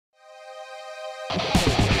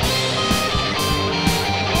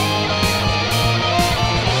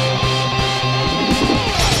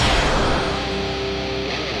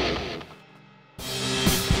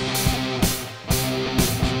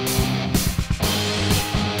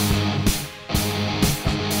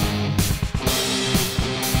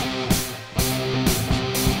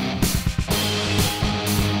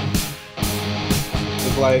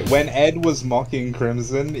Like when Ed was mocking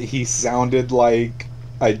Crimson, he sounded like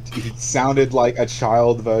a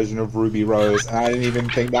child version of Ruby Rose, and I didn't even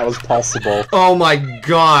think that was possible. Oh my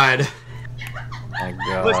god. My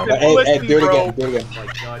god. Listen, Ed, do it bro. again, do it again. Oh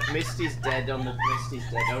my god, Misty's dead on the Misty's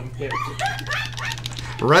dead on here.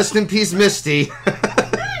 Rest in peace, Misty.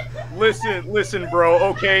 Listen, bro,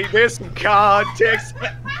 okay? There's some context.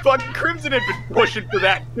 Fucking Crimson had been pushing for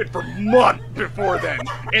that shit for months before then.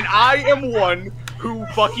 And I am one who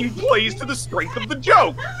fucking plays to the strength of the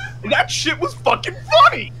joke. And that shit was fucking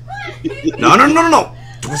funny! No.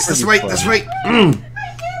 Twist this way, this way.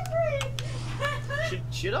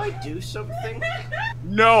 Should I do something?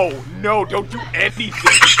 No, don't do anything.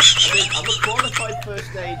 I mean, I'm a qualified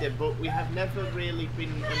first aider, but we have never really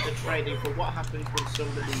been under training for what happens when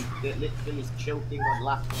somebody that literally is choking on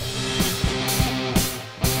laughter.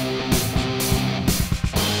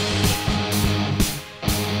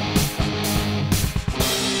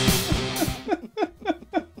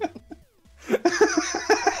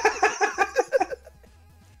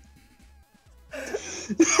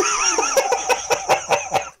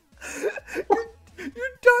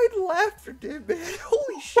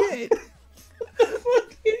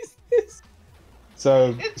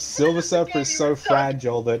 So, Silver Surfer is so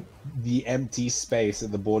fragile that the empty space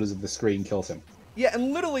at the borders of the screen kills him. Yeah,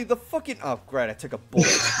 and literally the fucking... Oh, great, I took a bullet.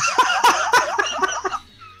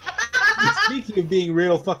 Speaking of being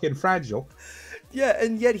real fucking fragile. Yeah,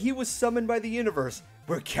 and yet he was summoned by the universe.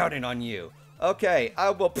 We're counting on you. Okay,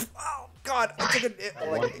 I will... Oh, God, I took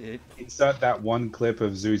a... Insert that one clip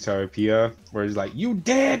of Zootopia where he's like, you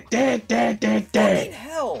dead. Fucking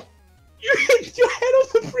hell. You hit your head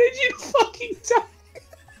off the bridge, you fucking die.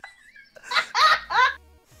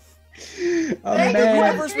 Oh, The man.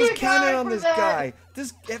 universe was counting on this guy.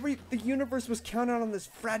 The universe was counting on this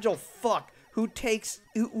fragile fuck who takes...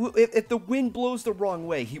 If the wind blows the wrong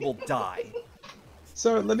way, he will die.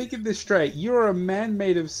 So, let me get this straight. You're a man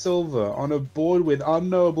made of silver on a board with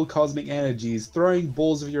unknowable cosmic energies, throwing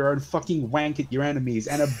balls of your own fucking wank at your enemies,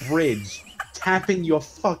 and a bridge tapping your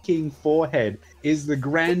fucking forehead is the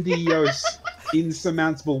grandiose,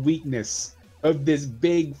 insurmountable weakness of this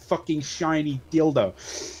big fucking shiny dildo.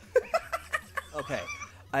 Okay,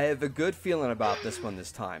 I have a good feeling about this one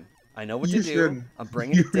this time. I know what to do. Shouldn't. I'm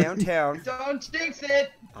bringing it downtown. Don't jinx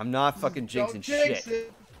it! I'm not fucking jinxing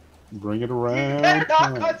shit. Bring it around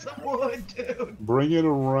town. Some wood, dude. Bring it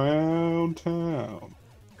around town.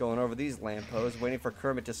 Going over these lampposts, waiting for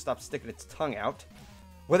Kermit to stop sticking its tongue out.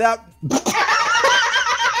 Without... You did!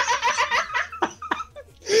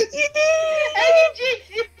 And you jinxed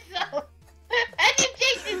yourself! And you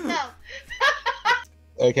jinxed yourself!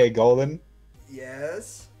 Okay, Golden.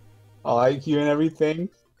 Yes? I like you and everything.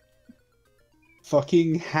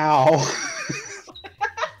 Fucking how?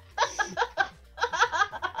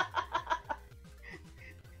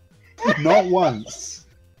 Not once.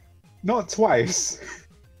 Not twice.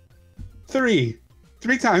 Three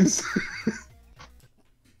times.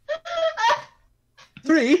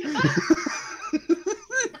 Three?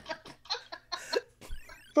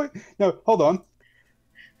 No, hold on.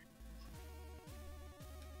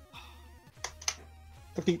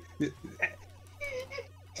 Fucking...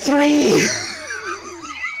 Three!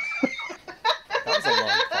 That was a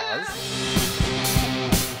long pause.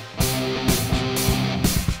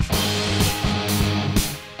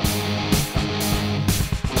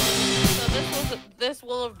 So this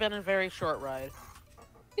will have been a very short ride.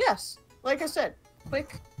 Yes, like I said,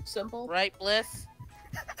 quick, simple. Right, Bliss?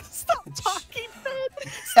 Stop talking,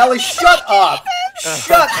 Ben! Ellie, shut up!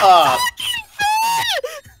 Shut up!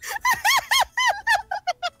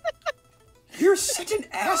 You're such an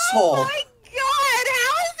asshole! Oh my god,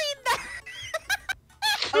 how is he not?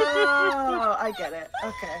 Oh, I get it.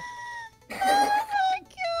 Okay. Oh my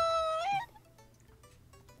god!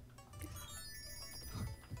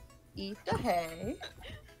 Eat the hay.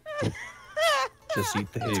 Just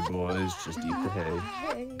eat the hay, boys. Just eat the hay.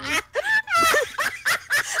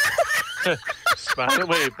 Smile and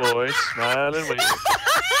wave, boys. Smile and wave.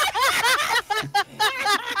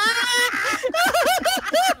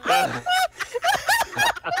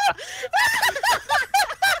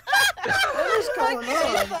 What is going on?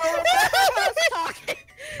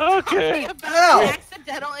 Okay. About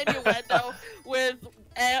accidental innuendo with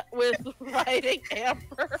writing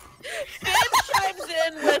Amber. Finn chimes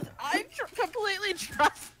in with, I completely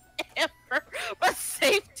trust Amber, but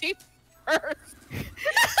safety first.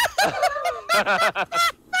 Stop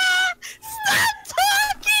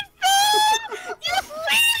talking, Finn! You're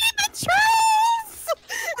reading the truth!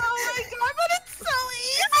 Oh my god, but it's so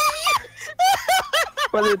easy!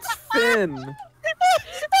 But it's Finn.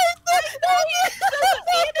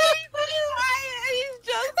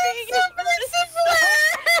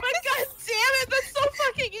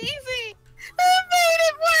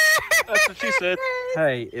 it.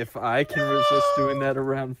 Hey, if I can resist doing that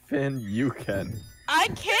around Finn, you can. I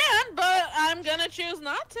can, but I'm gonna choose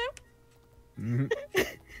not to.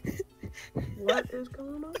 What is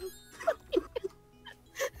going on?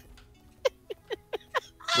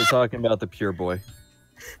 We're talking about the pure boy.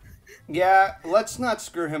 Yeah, let's not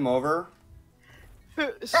screw him over.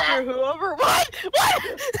 Screw who over? What? What?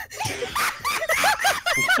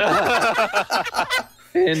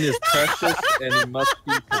 Finn is precious and he must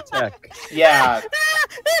be protect. Yeah. It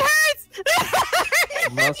hurts! It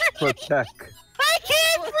hurts! Must protect. I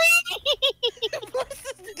can't breathe! This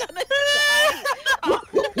is gonna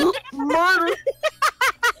die. Murder!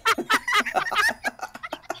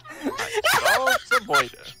 Oh, some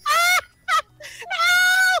waiter.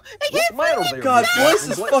 What's the matter there? God, Miss Bliss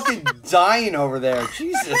Jackson? is What- fucking dying over there.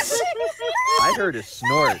 Jesus. I heard a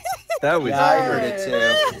snort. That was Yeah, I heard it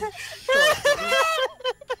too.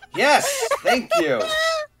 Yes, thank you.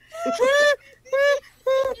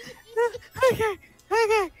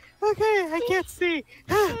 Okay, I can't see.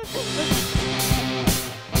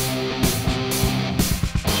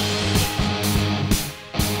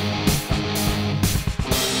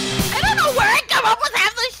 I don't know where I come up with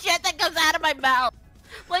half the shit that comes out of my mouth.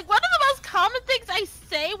 Like, one of the most common things I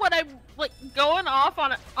say when I'm like going off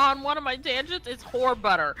on one of my tangents is whore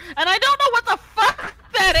butter, and I don't know what the fuck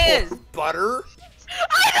that is. Butter?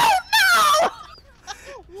 I don't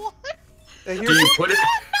know. What? And Do here's- you put it?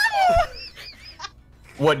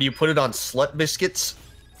 What, do you put it on slut biscuits?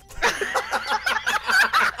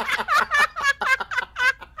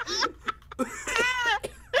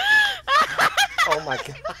 Oh my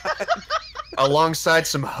god. Alongside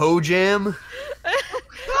some hoe jam? I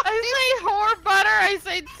say whore butter. I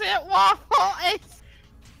say tit waffle.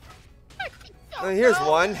 Here's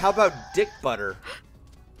one. How about dick butter?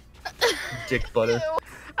 Dick butter.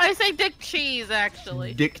 I say dick cheese,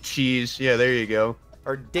 actually. Dick cheese. Yeah, there you go.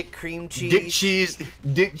 Or dick cream cheese?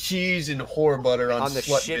 Dick cheese and whore butter on the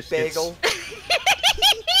slut shit biscuits. bagel?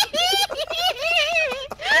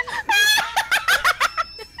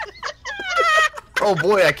 Oh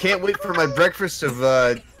boy, I can't wait for my breakfast of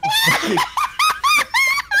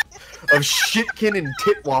shitkin and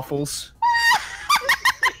tit waffles.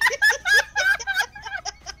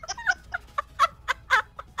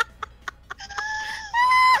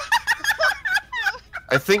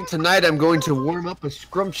 I think tonight I'm going to warm up a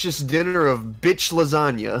scrumptious dinner of bitch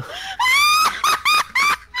lasagna.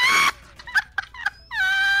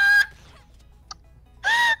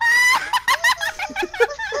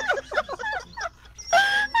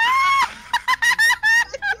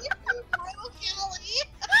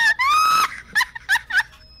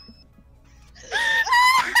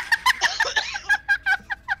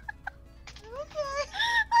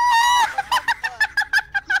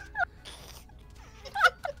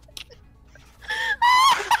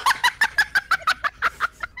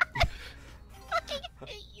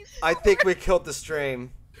 I think we killed the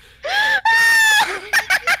stream.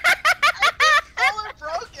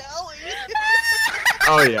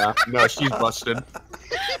 Oh yeah, no, she's busted.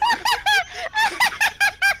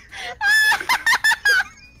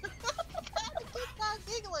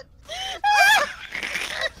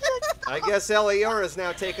 I guess Eliora is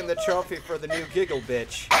now taking the trophy for the new giggle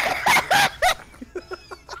bitch. I'm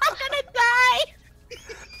gonna die.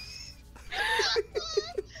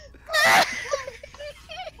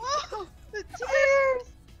 The tears.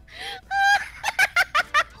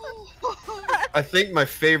 I think my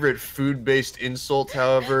favorite food-based insult,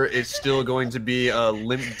 however, is still going to be a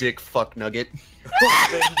limp dick fuck nugget.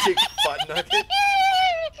 Limp dick butt nugget.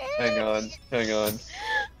 Hang on, hang on.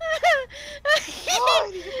 I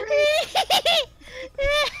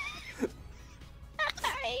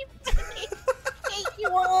hate you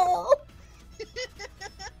all.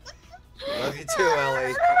 Love you too,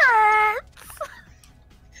 Ellie.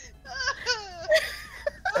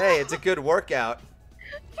 Hey, it's a good workout.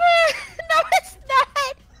 No, it's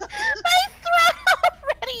not. My throat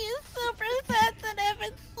already is super sensitive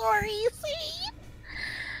and sore, you see?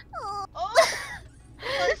 Oh,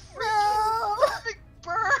 My no. freaking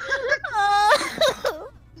burn. Oh,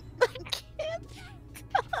 I can't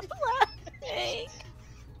stop laughing.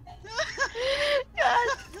 God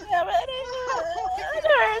damn it. It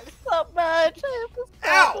hurts so much. I have to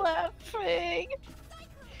stop laughing.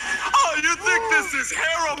 Oh, you think this is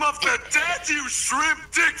harem of the dead, you shrimp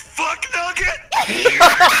dick fuck nugget?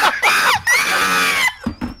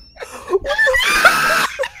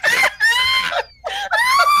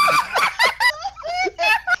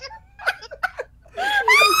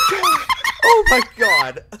 Oh my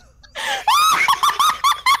god.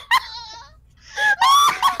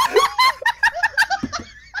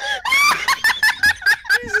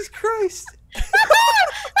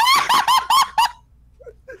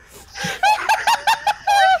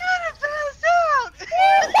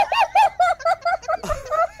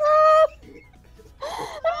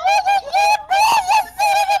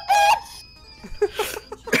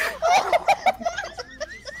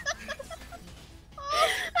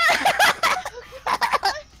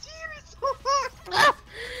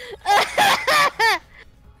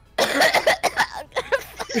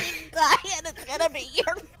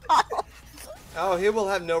 Oh, he will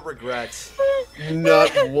have no regrets. Not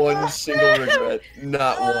one single regret.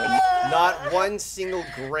 Not one. Not one single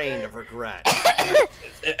grain of regret.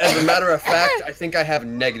 As a matter of fact, I think I have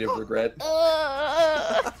negative regret.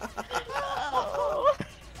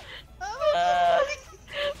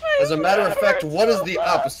 As a matter of fact, what is the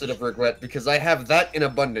opposite of regret? Because I have that in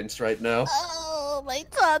abundance right now. Oh, my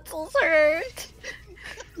tonsils hurt.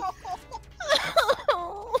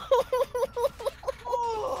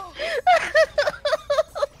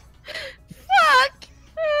 Fuck.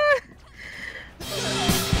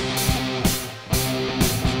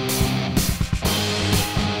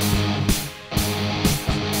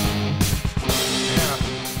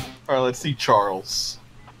 All right, let's see Charles.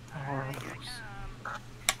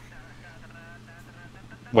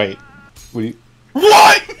 Wait. What?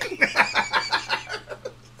 What?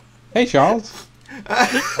 Hey, Charles.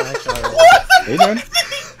 Hi, Charles. Hey, man.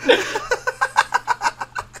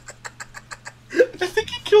 I think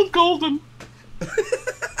he killed Golden.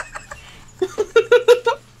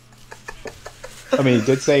 I mean, he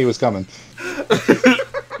did say he was coming.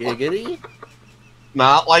 Giggity?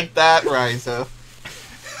 Not like that, Ryza.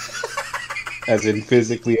 As in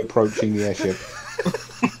physically approaching the airship.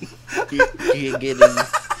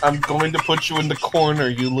 Giggity. I'm going to put you in the corner,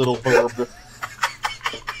 you little burb. Did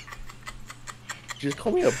you just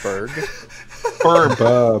call me a bird? Burb.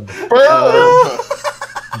 Bub. Burb.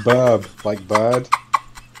 Bub. Like bud.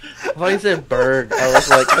 When I said bird, I was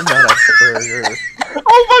like, I'm not a burger.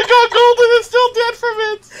 Oh my god, Golden is still dead from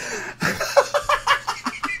it!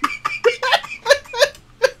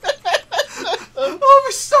 Oh,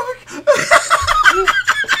 my stomach!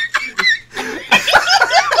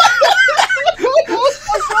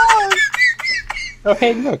 Oh,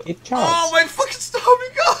 hey, look, it's Charles. Oh, my fucking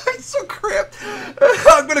stomach! Oh, it's so cramped.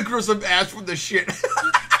 I'm gonna grow some ash from this shit.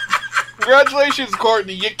 Congratulations,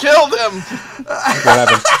 Courtney, you killed him! What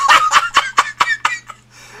happened?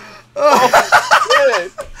 Oh,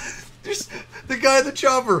 shit. Just the guy in the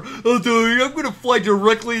chopper. Oh, dude, I'm gonna fly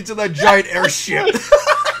directly into that giant airship.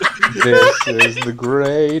 This is the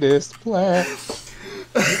greatest plan.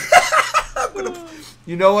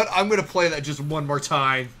 You know what? I'm gonna play that just one more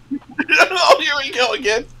time. Oh, here we go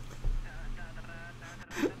again.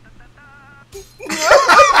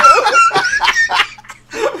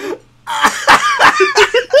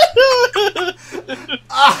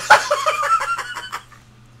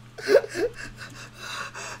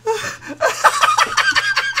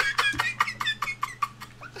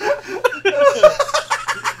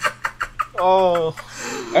 Oh,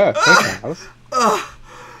 hey, Charles.